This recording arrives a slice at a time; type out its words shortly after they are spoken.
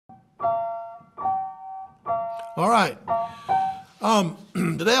All right.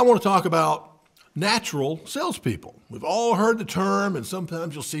 Today I want to talk about natural salespeople. We've all heard the term, and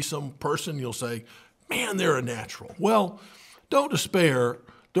sometimes you'll see some person, you'll say, man, they're a natural. Well, don't despair.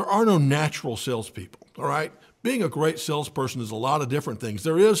 There are no natural salespeople, all right? Being a great salesperson is a lot of different things.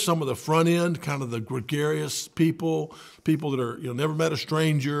 There is some of the front end, kind of the gregarious people that are, never met a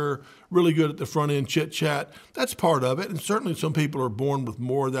stranger, really good at the front end chit chat. That's part of it. And certainly some people are born with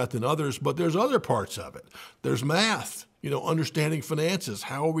more of that than others, but there's other parts of it. There's math, understanding finances.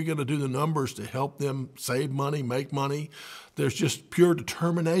 How are we going to do the numbers to help them save money, make money? There's just pure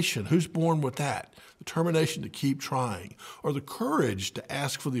determination. Who's born with that? Determination to keep trying, or the courage to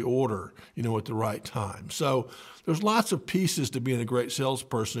ask for the order, at the right time. So there's lots of pieces to being a great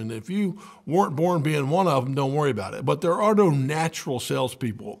salesperson. And if you weren't born being one of them, don't worry about it. But there are no natural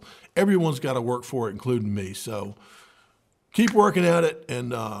salespeople. Everyone's got to work for it, including me. So keep working at it,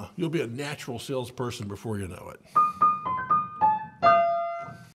 and you'll be a natural salesperson before you know it.